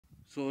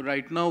So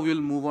right now we'll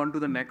move on to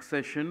the next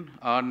session.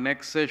 Our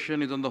next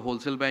session is on the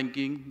wholesale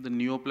banking, the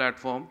Neo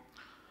platform.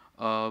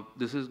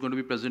 This is going to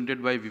be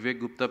presented by Vivek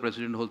Gupta,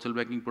 President Wholesale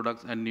Banking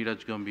Products, and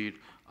Neeraj Gambhir,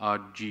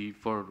 RG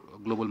for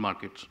Global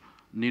Markets.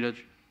 Neeraj,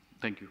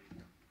 thank you.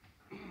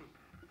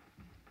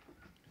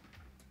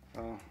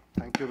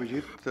 Thank you,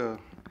 Abhijit.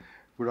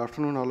 Good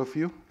afternoon, all of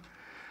you.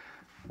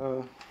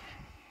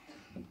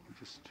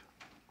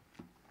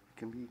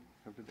 Can we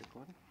have the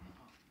recording?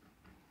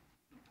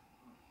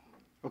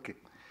 Okay.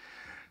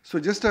 So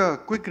just a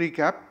quick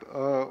recap.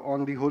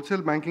 On the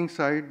wholesale banking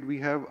side, we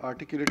have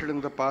articulated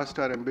in the past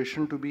our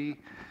ambition to be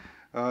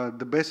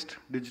the best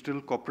digital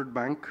corporate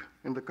bank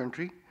in the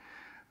country.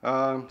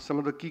 Some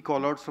of the key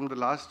callouts from the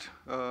last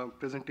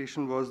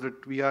presentation was that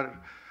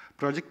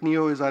Project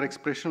Neo is our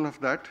expression of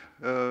that.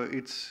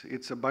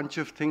 It's a bunch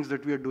of things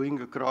that we are doing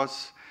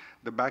across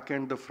the back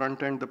end, the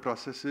front end, the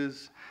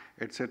processes,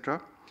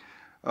 etc.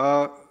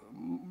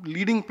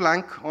 Leading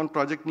plank on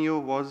Project Neo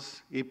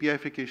was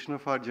APIification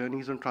of our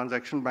journeys on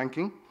transaction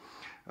banking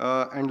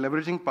and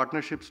leveraging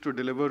partnerships to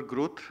deliver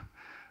growth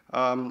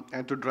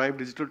and to drive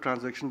digital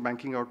transaction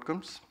banking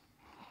outcomes.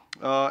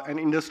 An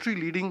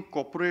industry-leading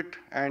corporate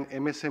and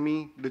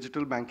MSME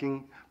digital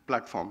banking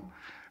platform.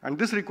 And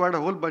this required a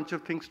whole bunch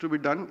of things to be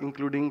done,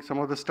 including some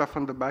of the stuff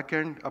on the back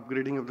end,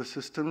 upgrading of the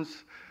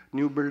systems,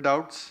 new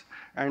build-outs,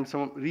 and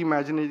some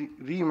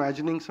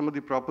reimagining some of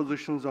the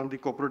propositions on the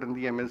corporate and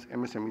the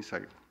MSME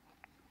side.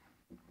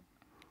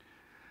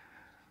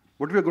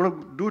 What we're going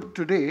to do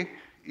today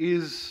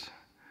is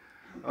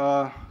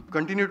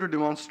continue to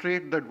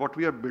demonstrate that what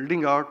we are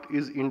building out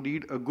is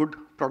indeed a good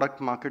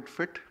product market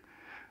fit.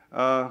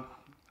 The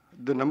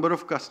number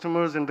of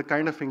customers and the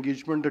kind of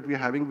engagement that we're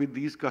having with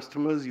these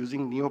customers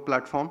using Neo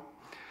platform.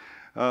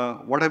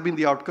 What have been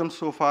the outcomes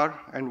so far,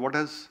 and what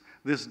has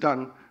this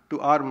done to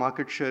our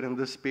market share in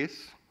this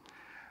space?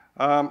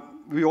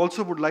 We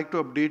also would like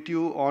to update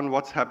you on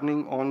what's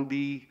happening on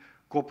the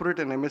corporate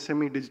and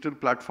MSME digital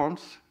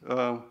platforms.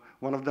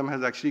 One of them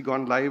has actually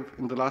gone live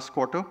in the last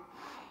quarter.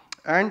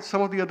 And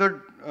some of the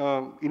other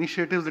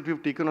initiatives that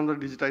we've taken on the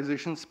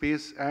digitization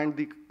space and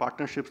the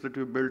partnerships that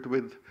we've built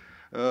with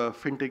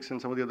fintechs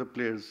and some of the other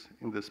players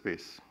in this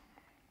space.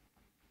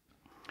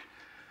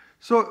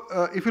 So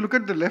if you look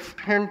at the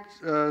left-hand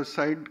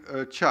side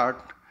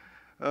chart,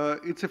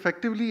 it's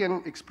effectively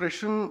an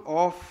expression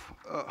of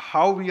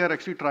how we are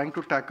actually trying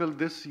to tackle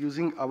this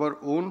using our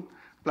own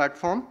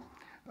platform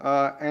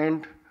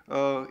and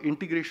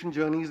integration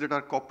journeys that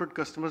our corporate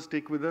customers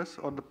take with us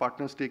or the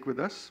partners take with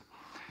us.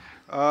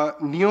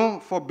 Neo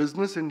for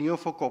business and Neo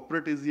for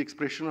corporate is the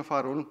expression of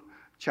our own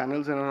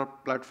channels and our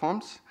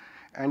platforms.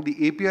 And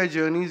the API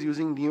journeys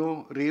using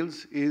Neo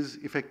Rails is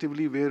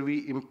effectively where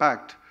we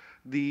impact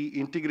the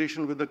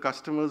integration with the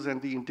customers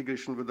and the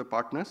integration with the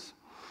partners.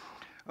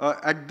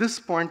 At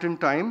this point in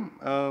time,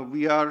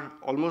 we are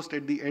almost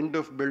at the end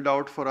of build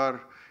out for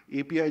our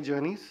API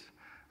journeys,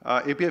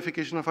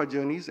 APIification of our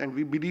journeys, and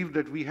we believe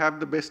that we have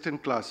the best in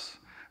class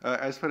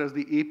as far as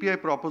the API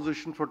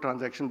proposition for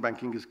transaction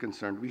banking is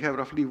concerned. We have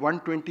roughly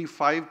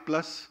 125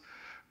 plus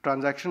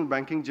transaction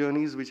banking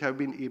journeys which have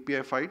been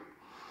API-fied.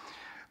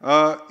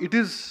 It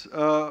is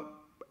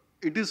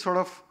sort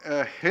of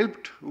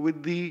helped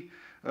with the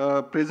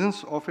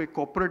presence of a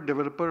corporate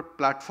developer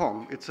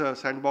platform. It's a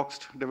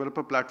sandboxed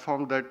developer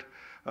platform that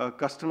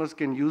customers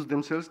can use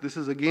themselves. This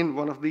is again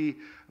one of the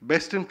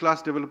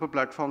best-in-class developer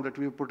platform that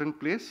we've put in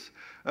place.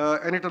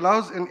 And it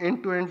allows an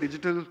end-to-end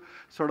digital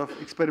sort of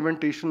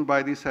experimentation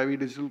by the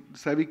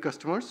savvy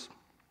customers.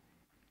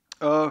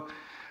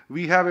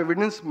 We have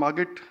evidence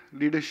market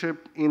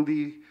leadership in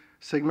the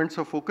segments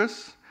of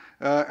focus.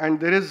 And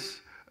there is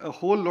a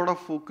whole lot of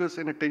focus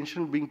and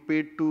attention being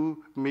paid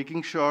to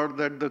making sure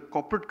that the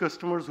corporate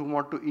customers who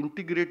want to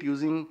integrate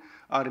using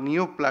our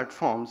Neo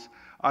platforms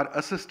are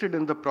assisted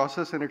in the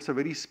process, and it's a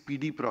very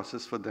speedy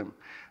process for them.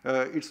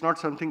 It's not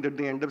something that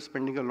they end up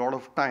spending a lot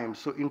of time.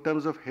 So in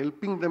terms of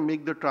helping them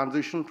make the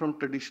transition from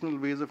traditional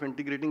ways of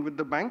integrating with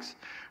the banks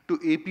to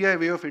API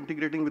way of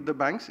integrating with the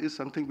banks is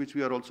something which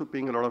we are also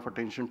paying a lot of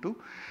attention to.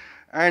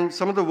 And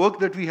some of the work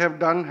that we have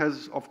done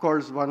has, of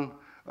course, won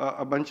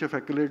a bunch of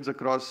accolades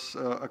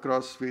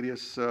across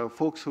various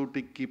folks who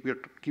keep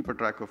a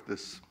track of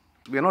this.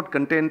 We are not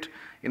content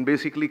in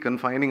basically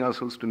confining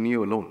ourselves to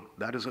Neo alone.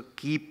 That is a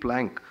key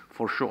plank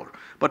for sure.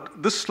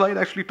 But this slide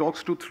actually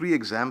talks to 3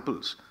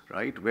 examples,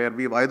 right, where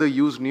we've either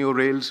used Neo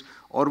Rails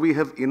or we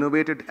have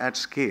innovated at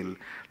scale.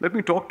 Let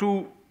me talk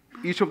to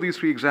each of these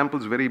 3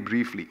 examples very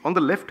briefly. On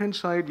the left-hand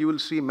side, you will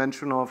see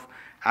mention of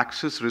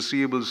Access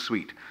Receivables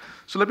Suite.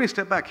 So let me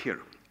step back here.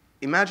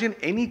 Imagine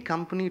any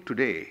company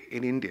today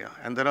in India,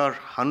 and there are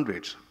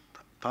hundreds,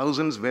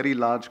 thousands very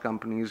large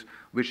companies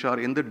which are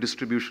in the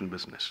distribution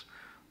business.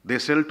 They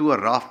sell to a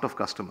raft of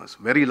customers,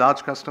 very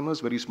large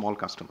customers, very small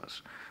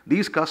customers.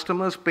 These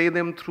customers pay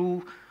them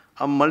through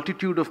a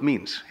multitude of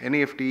means,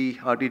 NEFT,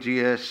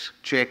 RTGS,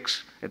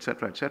 checks,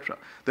 etc., etc.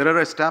 There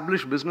are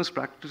established business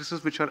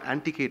practices which are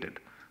antiquated,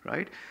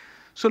 right?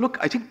 So look,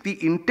 I think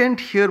the intent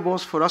here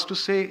was for us to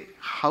say,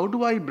 how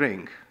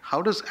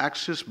does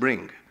Access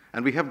bring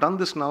And we have done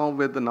this now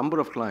with a number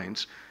of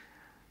clients,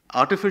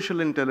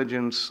 artificial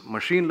intelligence,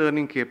 machine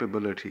learning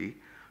capability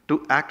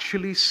to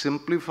actually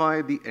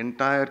simplify the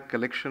entire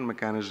collection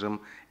mechanism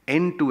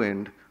end to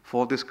end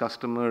for this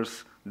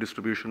customer's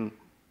distribution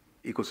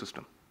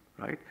ecosystem,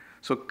 right?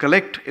 So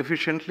collect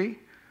efficiently,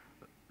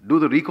 do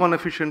the recon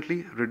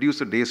efficiently, reduce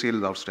the day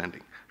sales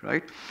outstanding,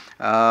 right?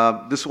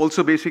 This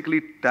also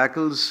basically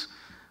tackles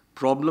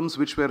problems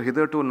which were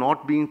hitherto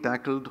not being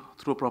tackled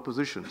through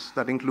propositions.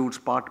 That includes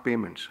part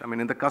payments. I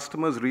mean, in the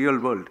customer's real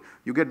world,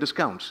 you get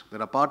discounts.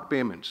 There are part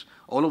payments.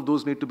 All of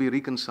those need to be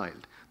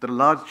reconciled. There are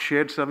large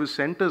shared service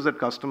centers that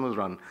customers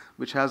run,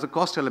 which has a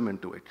cost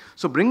element to it.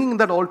 So bringing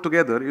that all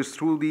together is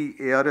through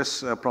the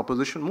ARS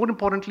proposition. More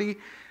importantly,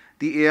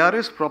 the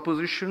ARS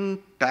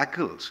proposition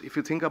tackles, if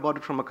you think about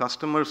it from a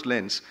customer's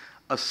lens,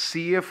 a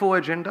CFO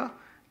agenda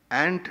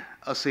and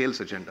a sales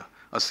agenda.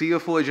 A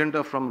CFO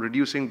agenda from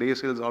reducing day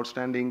sales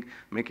outstanding,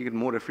 making it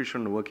more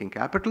efficient working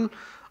capital.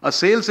 A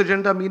sales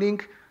agenda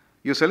meaning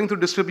you're selling to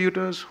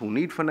distributors who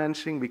need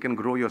financing, we can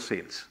grow your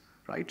sales,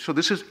 right? So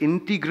this is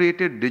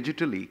integrated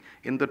digitally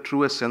in the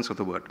truest sense of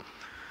the word.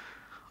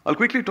 I'll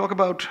quickly talk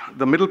about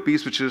the middle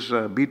piece, which is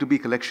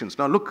B2B collections.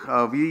 Now look,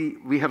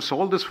 we have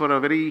solved this for a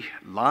very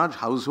large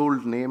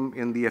household name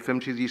in the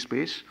FMCG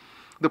space.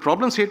 The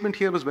problem statement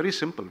here was very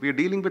simple. We are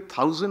dealing with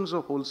thousands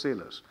of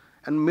wholesalers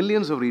and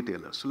millions of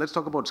retailers. So let's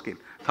talk about scale.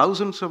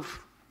 Thousands of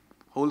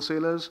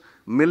wholesalers,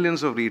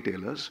 millions of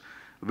retailers,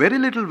 very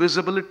little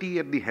visibility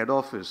at the head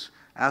office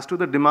as to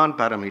the demand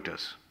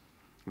parameters.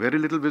 Very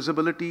little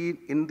visibility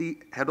in the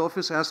head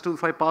office as to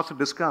if I pass a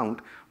discount,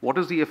 what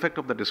is the effect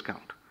of the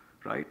discount,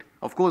 right?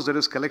 Of course, there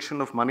is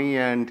collection of money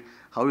and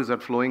how is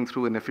that flowing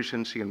through in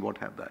efficiency and what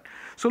have that.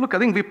 So look, I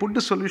think we put the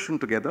solution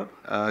together,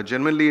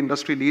 genuinely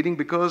industry leading,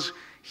 because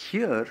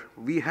here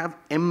we have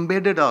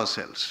embedded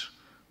ourselves.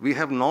 We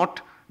have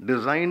not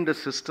designed a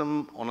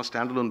system on a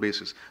standalone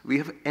basis. We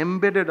have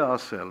embedded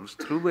ourselves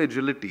through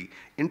agility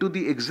into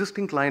the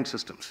existing client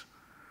systems.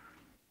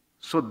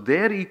 So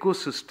their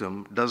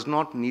ecosystem does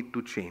not need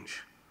to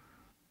change.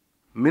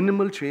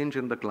 Minimal change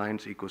in the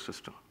client's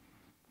ecosystem.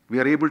 We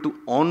are able to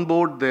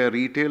onboard their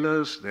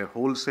retailers, their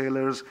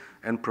wholesalers,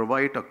 and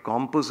provide a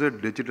composite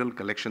digital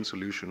collection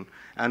solution.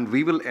 And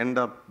we will end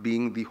up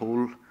being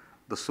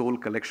the sole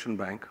collection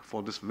bank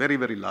for this very,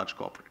 very large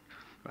corporate.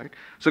 Right?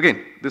 So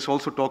again, this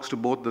also talks to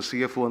both the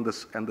CFO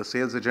and the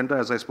sales agenda,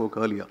 as I spoke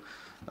earlier,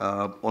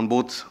 on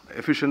both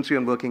efficiency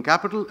and working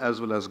capital, as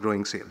well as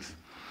growing sales.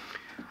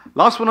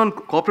 Last one on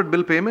corporate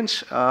bill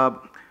payments.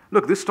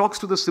 Look, this talks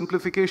to the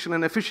simplification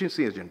and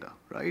efficiency agenda,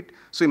 right?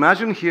 So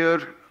imagine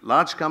here,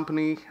 large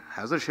company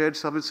has a shared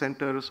service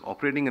centers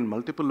operating in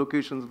multiple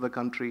locations of the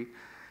country,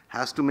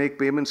 has to make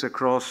payments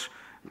across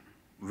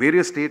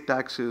various state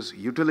taxes,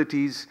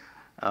 utilities.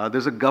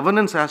 There's a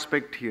governance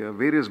aspect here.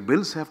 Various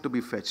bills have to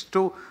be fetched.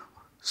 So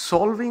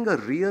solving a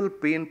real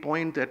pain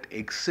point that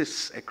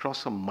exists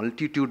across a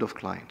multitude of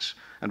clients.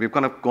 And we've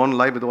kind of gone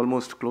live with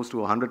almost close to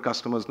 100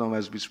 customers now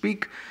as we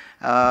speak.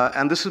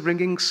 And this is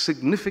bringing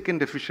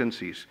significant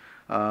efficiencies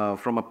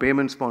from a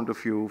payments point of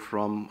view,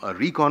 from a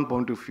recon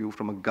point of view,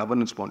 from a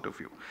governance point of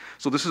view.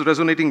 So this is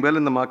resonating well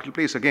in the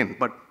marketplace again,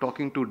 but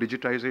talking to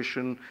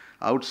digitization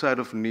outside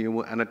of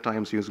Neo and at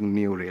times using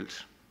Neo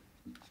Rails.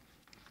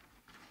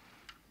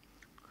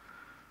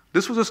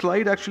 This was a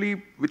slide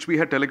actually which we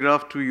had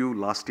telegraphed to you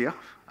last year.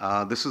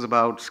 This is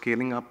about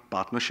scaling up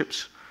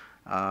partnerships.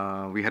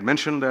 We had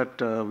mentioned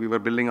that we were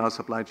building our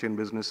supply chain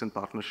business in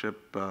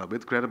partnership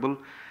with Credible.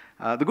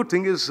 The good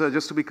thing is,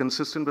 just to be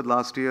consistent with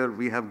last year,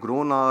 we have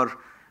grown our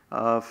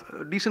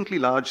decently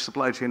large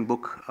supply chain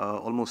book,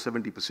 almost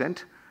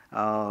 70%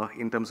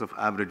 in terms of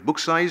average book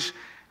size.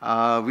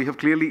 We have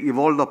clearly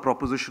evolved our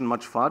proposition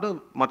much further,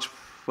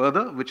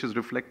 which is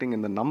reflecting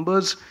in the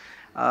numbers.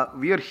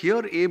 We are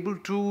here able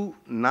to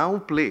now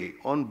play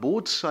on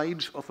both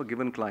sides of a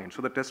given client.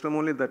 So the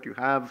testimonial that you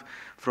have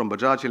from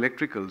Bajaj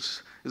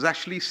Electricals is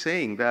actually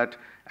saying that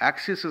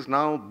Axis is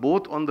now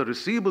both on the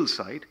receivable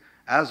side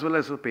as well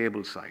as the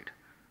payable side,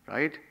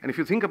 right? And if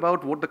you think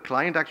about what the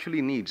client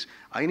actually needs,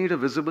 I need a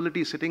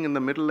visibility sitting in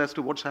the middle as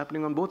to what's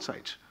happening on both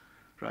sides,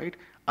 right?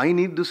 I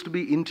need this to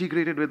be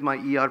integrated with my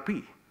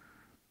ERP.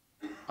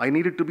 I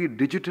need it to be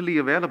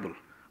digitally available.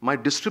 My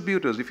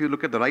distributors, if you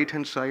look at the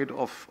right-hand side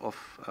of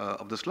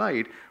the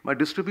slide, my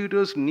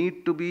distributors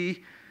need to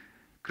be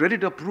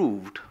credit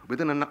approved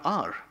within an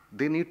hour.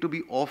 They need to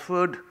be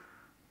offered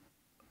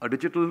a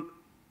digital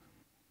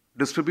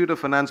distributor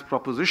finance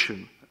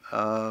proposition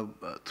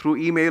through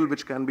email,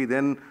 which can be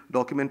then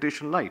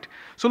documentation light.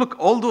 So look,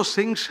 all those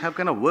things have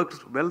kind of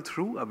worked well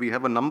through. We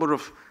have a number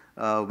of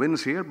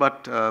wins here,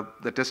 but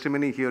the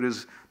testimony here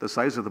is the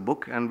size of the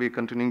book, and we're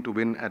continuing to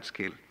win at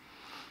scale.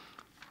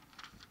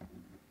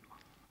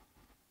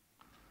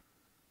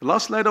 The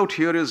last slide out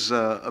here is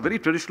a very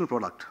traditional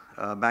product,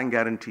 bank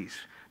guarantees.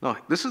 Now,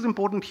 this is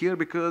important here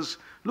because,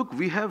 look,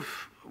 we have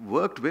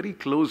worked very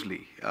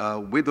closely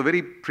with a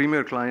very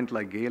premier client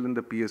like GAIL in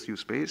the PSU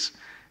space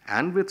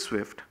and with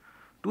SWIFT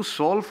to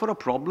solve for a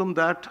problem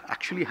that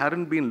actually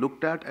hadn't been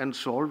looked at and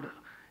solved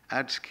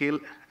at scale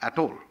at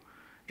all.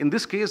 In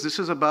this case, this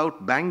is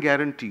about bank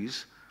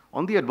guarantees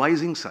on the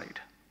advising side,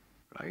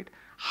 right?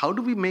 How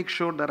do we make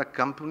sure that a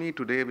company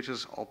today which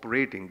is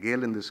operating,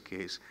 Gale in this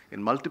case,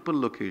 in multiple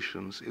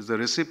locations, is the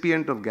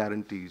recipient of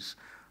guarantees,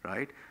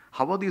 right?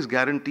 How are these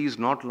guarantees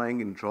not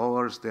lying in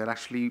drawers? They're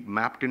actually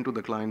mapped into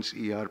the client's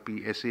ERP,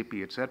 SAP,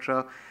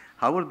 etc.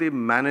 How are they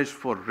managed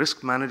for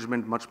risk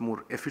management much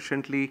more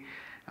efficiently?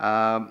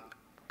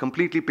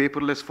 Completely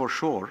paperless for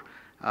sure.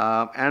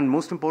 And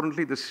most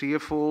importantly, the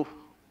CFO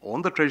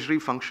on the treasury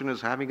function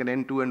is having an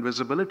end-to-end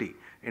visibility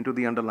into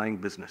the underlying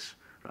business,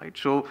 right?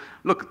 So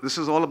look, this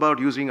is all about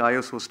using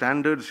ISO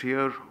standards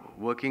here,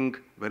 working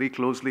very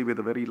closely with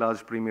a very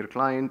large premier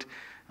client,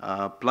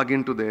 plug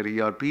into their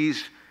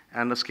ERPs,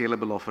 and a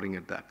scalable offering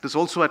at that. This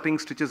also, I think,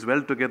 stitches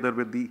well together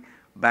with the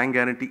bank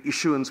guarantee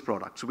issuance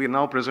product. So we are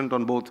now present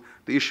on both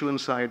the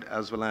issuance side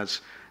as well as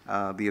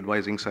the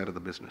advising side of the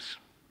business.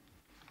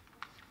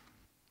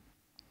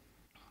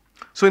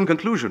 So in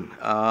conclusion,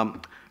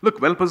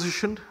 look,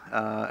 well-positioned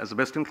as a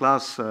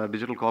best-in-class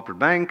digital corporate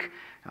bank.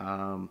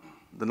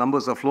 The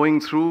numbers are flowing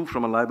through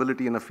from a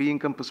liability and a fee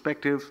income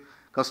perspective.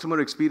 Customer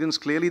experience,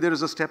 clearly there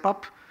is a step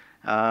up.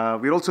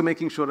 We're also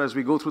making sure as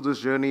we go through this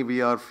journey,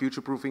 we are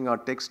future-proofing our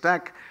tech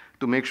stack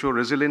to make sure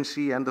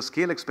resiliency and the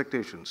scale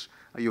expectations.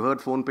 You heard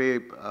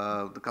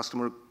PhonePe, the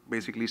customer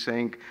basically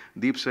saying,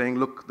 Deep saying,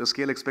 look, the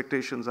scale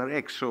expectations are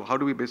X. So how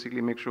do we basically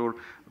make sure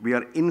we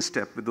are in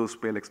step with those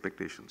scale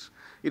expectations?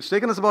 It's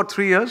taken us about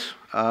 3 years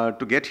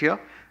to get here.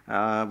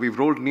 We've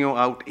rolled Neo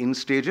out in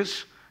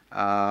stages.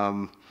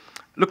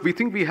 Look, we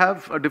think we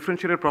have a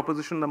differentiated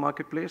proposition in the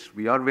marketplace.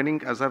 We are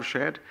winning, as I've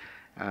shared.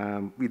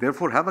 We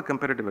therefore have a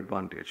competitive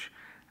advantage.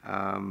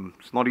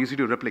 It's not easy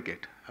to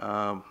replicate.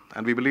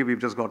 And we believe we've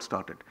just got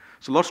started.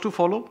 So lots to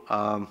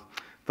follow.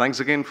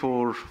 Thanks again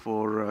for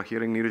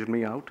hearing Neeraj and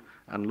me out,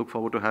 and look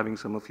forward to having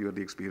some of you at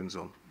the experience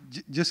zone.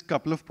 Just a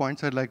couple of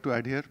points I'd like to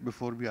add here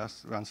before we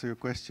answer your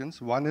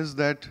questions. One is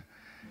that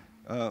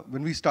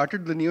when we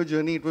started the Neo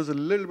journey, it was a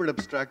little bit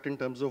abstract in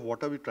terms of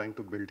what are we trying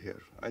to build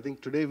here. I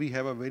think today we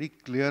have a very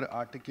clear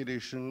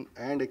articulation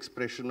and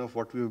expression of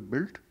what we've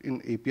built in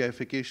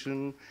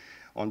APIification,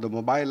 on the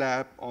mobile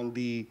app, on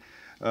the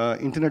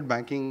internet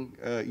banking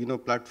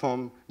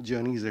platform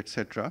journeys,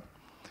 etc.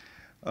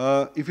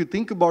 If you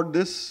think about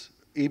this,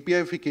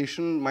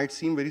 APIification might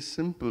seem very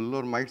simple,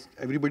 or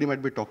everybody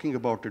might be talking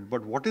about it,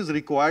 but what is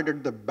required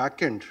at the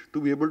back end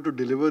to be able to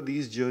deliver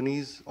these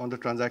journeys on the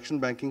transaction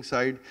banking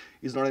side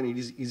is not an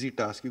easy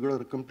task. You've got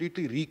to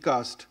completely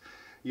recast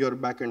your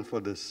back end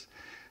for this.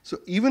 So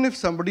even if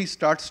somebody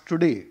starts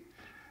today,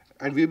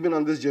 and we've been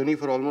on this journey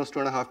for almost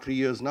 2.5, 3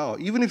 years now,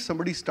 even if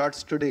somebody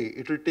starts today,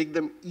 it will take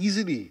them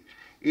easily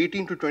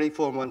 18 to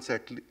 24 months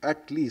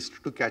at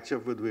least to catch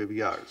up with where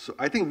we are. So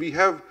I think we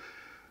have,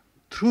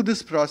 through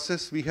this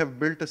process, we have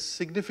built a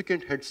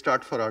significant head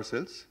start for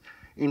ourselves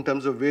in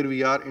terms of where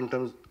we are, in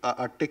terms of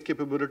our tech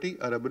capability,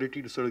 our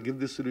ability to sort of give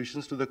these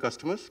solutions to the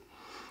customers.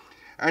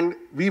 And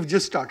we've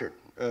just started.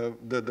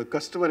 The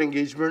customer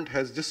engagement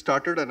has just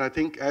started, and I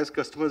think as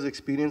customers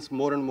experience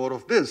more and more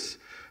of this,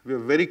 we are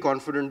very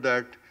confident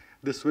that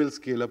this will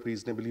scale up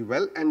reasonably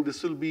well, and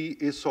this will be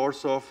a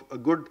source of a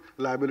good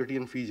liability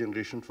and fee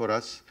generation for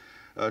us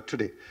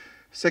today.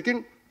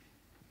 Second,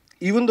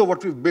 even though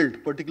what we've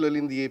built, particularly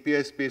in the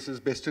API space, is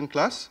best in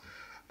class,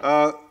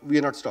 we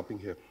are not stopping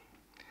here.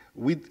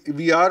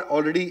 We are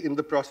already in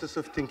the process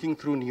of thinking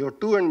through Neo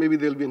 2, and maybe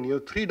there'll be a Neo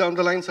 3 down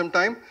the line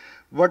sometime,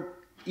 but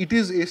it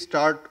is a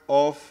start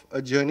of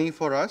a journey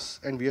for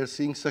us, and we are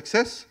seeing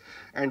success,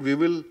 and we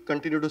will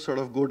continue to sort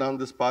of go down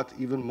this path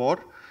even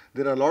more.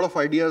 There are a lot of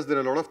ideas, there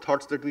are a lot of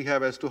thoughts that we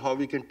have as to how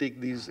we can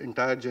take these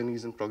entire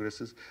journeys and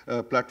progresses,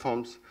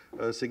 platforms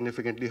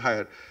significantly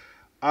higher.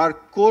 Our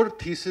core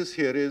thesis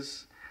here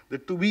is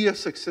that to be a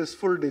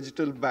successful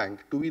digital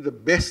bank, to be the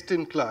best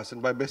in class,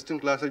 and by best in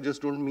class, I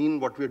just don't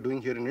mean what we're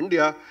doing here in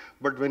India,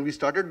 but when we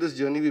started this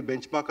journey, we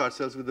benchmark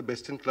ourselves with the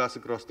best in class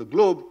across the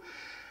globe.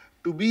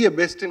 To be a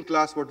best in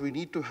class, what we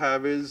need to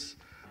have is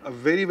a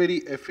very, very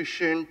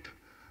efficient,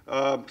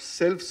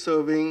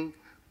 self-serving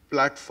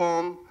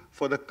platform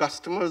for the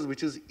customers,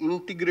 which is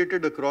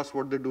integrated across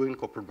what they do in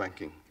corporate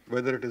banking,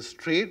 whether it is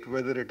trade,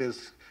 whether it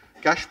is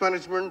cash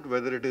management,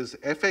 whether it is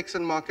FX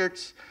and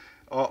markets,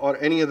 or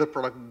any other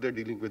product they're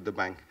dealing with the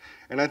bank.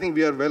 And I think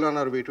we are well on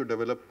our way to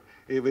develop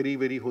a very,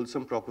 very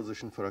wholesome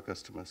proposition for our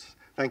customers.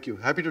 Thank you.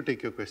 Happy to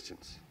take your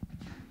questions.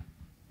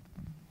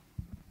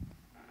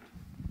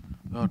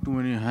 Too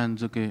many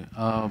hands, okay.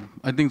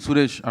 I think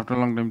Suresh, after a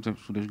long time,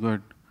 Suresh, go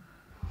ahead.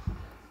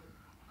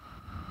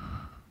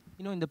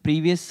 You know, in the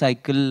previous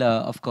cycle,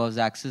 of course,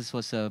 Axis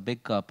was a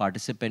big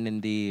participant in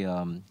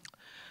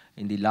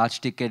the large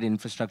ticket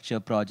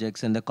infrastructure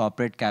projects and the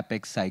corporate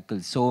capex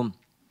cycle. So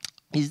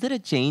is there a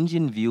change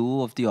in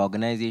view of the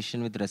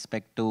organization with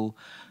respect to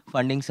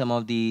funding some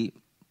of the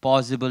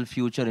possible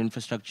future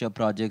infrastructure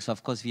projects?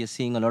 Of course, we are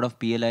seeing a lot of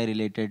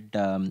PLI-related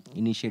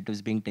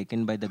initiatives being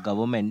taken by the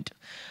government.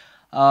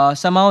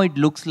 Somehow it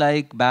looks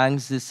like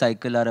banks this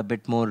cycle are a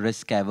bit more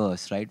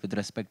risk-averse, right, with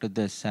respect to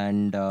this.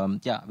 And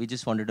yeah, we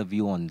just wanted a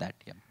view on that.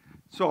 Yeah.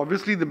 So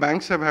obviously the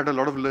banks have had a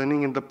lot of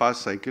learning in the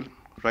past cycle,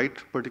 right?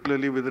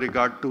 Particularly with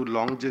regard to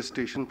long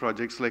gestation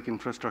projects like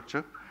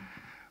infrastructure.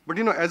 But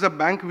as a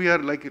bank, we are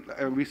like,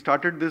 we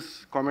started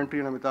this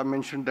commentary and Amitabh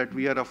mentioned that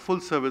we are a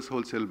full service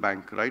wholesale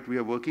bank, right? We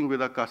are working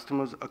with our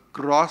customers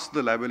across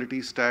the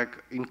liability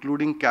stack,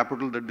 including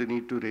capital that they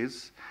need to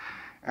raise.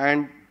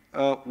 And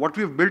what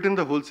we've built in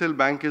the wholesale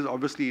bank is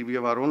obviously we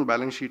have our own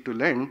balance sheet to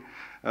lend,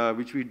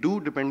 which we do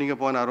depending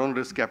upon our own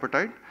risk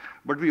appetite.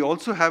 But we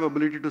also have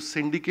ability to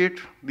syndicate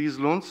these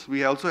loans.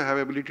 We also have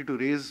ability to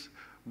raise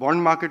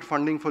bond market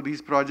funding for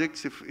these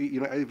projects. If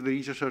they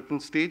reach a certain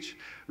stage,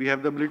 we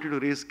have the ability to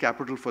raise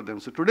capital for them.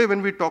 So today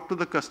when we talk to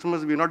the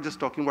customers, we're not just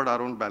talking about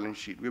our own balance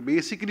sheet. We're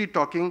basically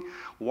talking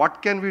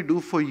what can we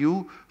do for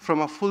you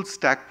from a full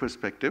stack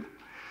perspective.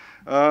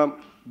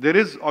 There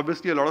is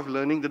obviously a lot of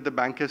learning that the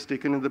bank has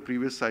taken in the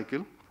previous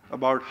cycle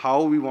about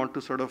how we want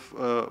to sort of,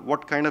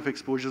 what kind of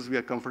exposures we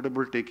are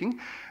comfortable taking.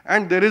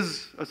 And there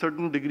is a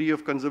certain degree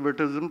of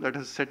conservatism that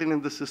has set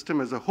in the system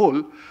as a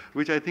whole,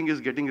 which I think is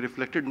getting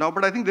reflected now.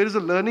 But I think there is a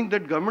learning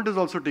that government has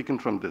also taken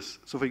from this.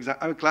 So for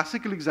example, a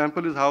classical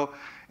example is how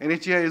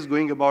NHAI is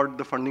going about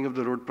the funding of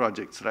the road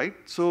projects, right?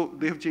 So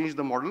they have changed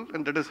the model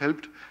and that has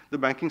helped the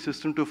banking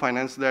system to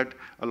finance that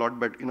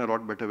in a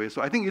lot better way.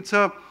 So I think it's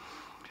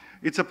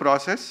a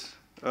process.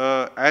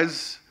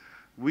 As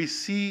we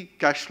see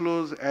cash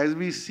flows, as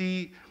we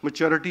see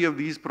maturity of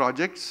these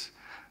projects,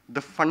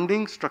 the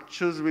funding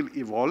structures will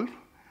evolve.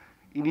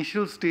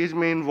 Initial stage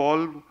may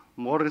involve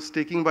more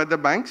risk-taking by the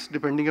banks,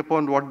 depending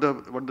upon what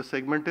the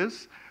segment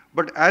is.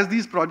 But as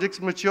these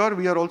projects mature,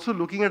 we are also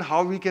looking at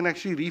how we can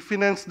actually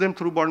refinance them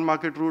through bond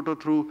market route or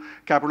through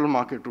capital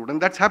market route. And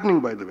that's happening,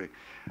 by the way.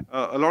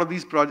 A lot of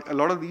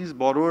these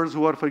borrowers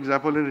who are, for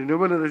example, in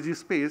renewable energy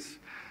space,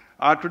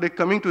 are today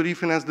coming to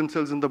refinance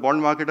themselves in the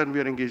bond market, and we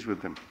are engaged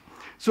with them.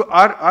 So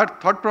our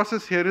thought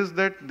process here is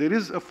that there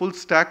is a full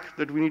stack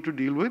that we need to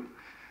deal with.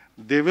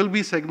 There will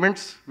be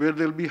segments where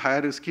there will be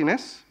higher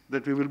riskiness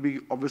that we will be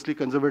obviously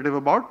conservative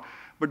about.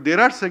 But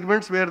there are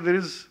segments where there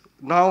is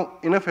now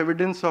enough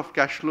evidence of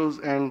cash flows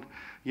and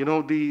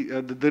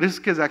the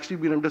risk has actually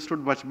been understood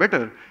much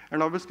better.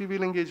 And obviously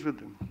we'll engage with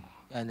them.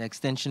 And the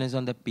extension is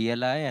on the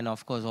PLI and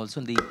of course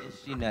also the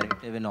ESG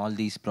narrative in all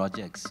these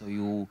projects. So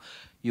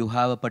you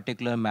have a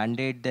particular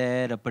mandate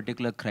there, a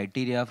particular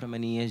criteria from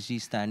an ESG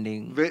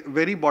standing.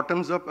 Very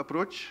bottoms-up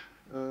approach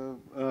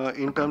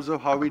in terms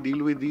of how we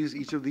deal with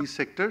each of these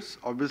sectors.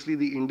 Obviously,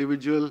 the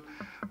individual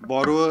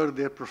borrower,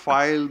 their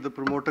profile, the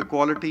promoter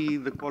quality,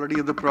 the quality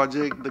of the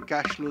project, the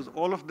cash flows,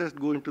 all of this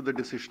go into the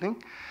decisioning.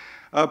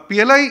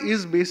 PLI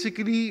is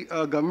basically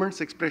a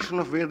government's expression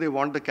of where they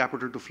want the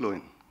capital to flow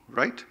in,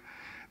 right?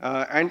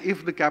 And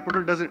if the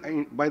capital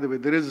doesn't, by the way,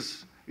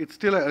 it's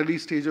still an early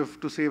stage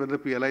to say whether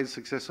PLI is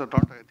success or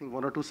not. I think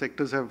one or two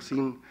sectors have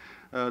seen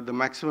the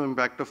maximum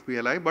impact of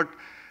PLI. But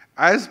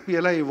as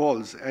PLI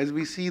evolves, as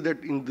we see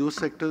that in those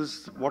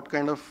sectors, what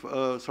kind of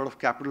sort of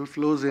capital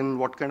flows in,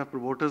 what kind of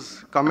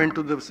promoters come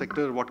into the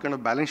sector, what kind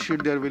of balance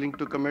sheet they are willing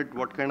to commit,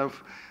 what kind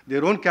of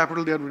their own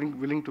capital they are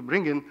willing to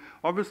bring in,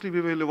 obviously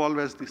we will evolve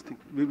as these things,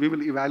 we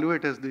will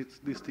evaluate as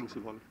these things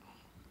evolve.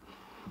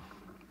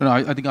 No,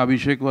 I think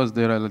Abhishek was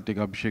there. I'll take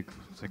Abhishek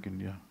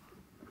second, yeah.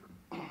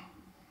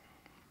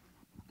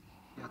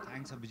 Yeah,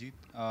 thanks, Abhijit.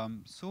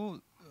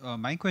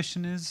 My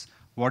question is,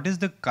 what is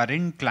the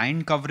current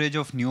client coverage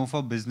of Neo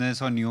for Business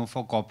or Neo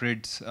for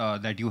Corporates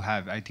that you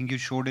have? I think you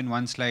showed in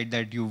one slide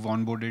that you've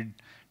onboarded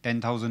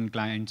 10,000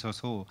 clients or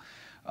so.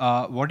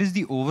 What is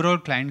the overall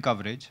client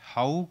coverage?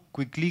 How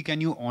quickly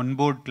can you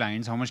onboard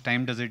clients? How much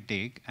time does it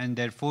take? And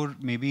therefore,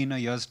 maybe in a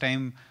year's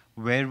time,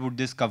 where would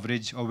this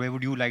coverage, or where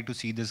would you like to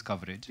see this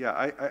coverage?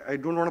 Yeah, I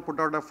don't want to put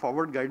out a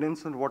forward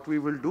guidance on what we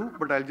will do,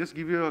 but I'll just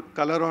give you a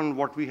color on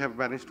what we have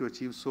managed to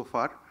achieve so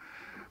far.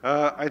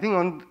 I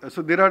think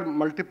so there are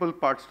multiple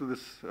parts to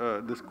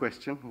this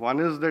question. One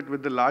is that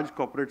with the large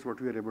corporates,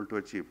 what we are able to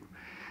achieve.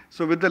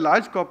 So with the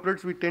large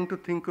corporates, we tend to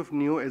think of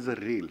Neo as a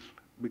rail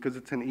because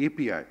it's an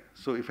API.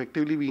 So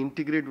effectively, we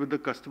integrate with the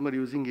customer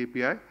using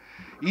API.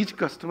 Each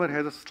customer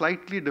has a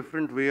slightly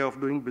different way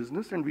of doing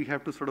business, and we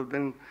have to sort of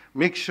then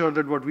make sure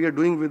that what we are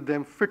doing with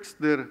them fits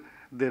their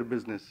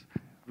business.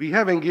 We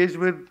have engaged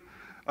with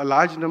a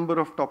large number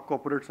of top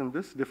corporates in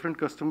this. Different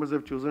customers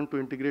have chosen to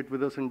integrate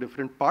with us in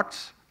different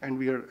parts, and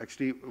we are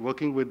actually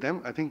working with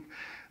them. I think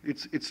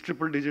it's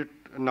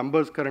triple-digit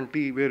numbers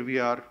currently where we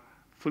are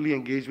fully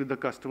engaged with the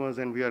customers,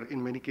 and we are,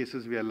 in many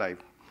cases, we are live.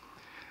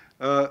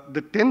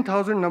 The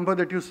 10,000 number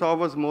that you saw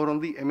was more on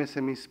the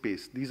MSME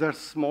space. These are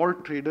small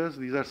traders.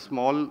 These are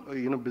small,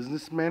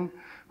 businessmen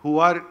who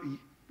are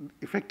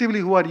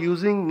effectively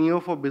using Neo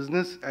for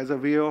Business as a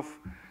way of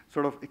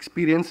sort of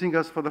experiencing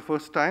us for the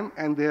first time,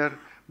 and they are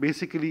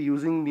basically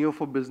using Neo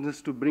for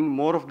Business to bring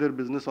more of their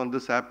business on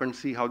this app and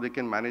see how they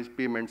can manage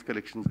payments,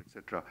 collections,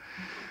 etc.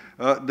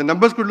 The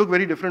numbers could look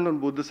very different on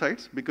both the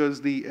sides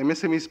because the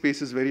MSME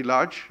space is very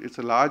large. It's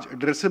a large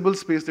addressable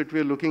space that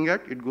we are looking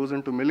at. It goes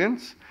into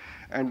millions.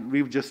 And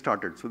we've just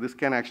started. So this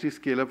can actually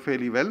scale up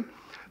fairly well.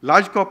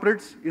 Large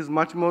corporates is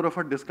much more of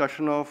a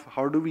discussion of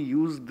how do we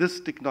use this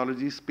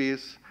technology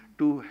space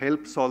to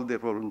help solve their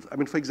problems. I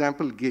mean, for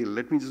example, Gale,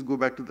 let me just go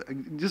back to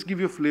just give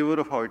you a flavor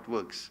of how it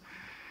works.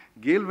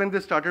 Gale, when they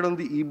started on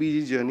the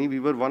EBG journey, we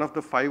were one of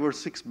the 5 or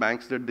 6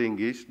 banks that they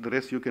engaged. The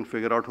rest you can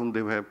figure out whom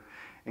they have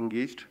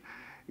engaged.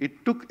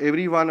 It took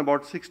everyone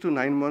about 6 to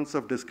 9 months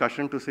of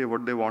discussion to say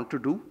what they want to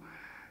do.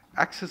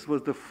 Axis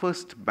was the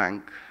first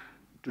bank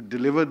to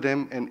deliver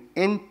them an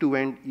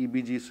end-to-end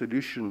EBG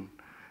solution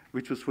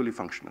which was fully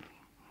functional.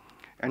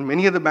 And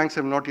many other banks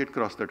have not yet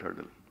crossed that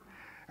hurdle.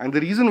 And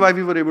the reason why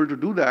we were able to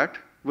do that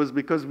was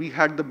because we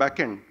had the back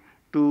end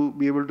to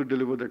be able to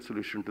deliver that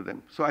solution to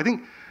them. So I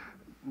think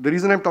the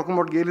reason I'm talking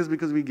about Gale is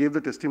because we gave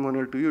the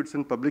testimonial to you. It's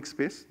in public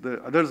space.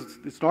 The others,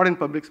 it's not in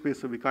public space,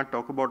 so we can't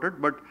talk about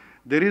it. But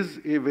there is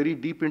a very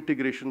deep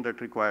integration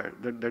that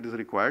is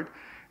required.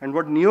 And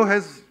what Neo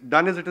has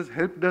done is it has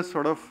helped us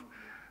sort of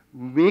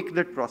make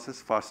that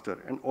process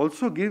faster and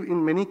also give,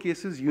 in many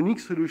cases, unique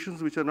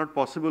solutions which are not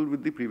possible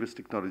with the previous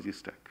technology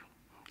stack.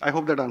 I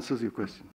hope that answers your question.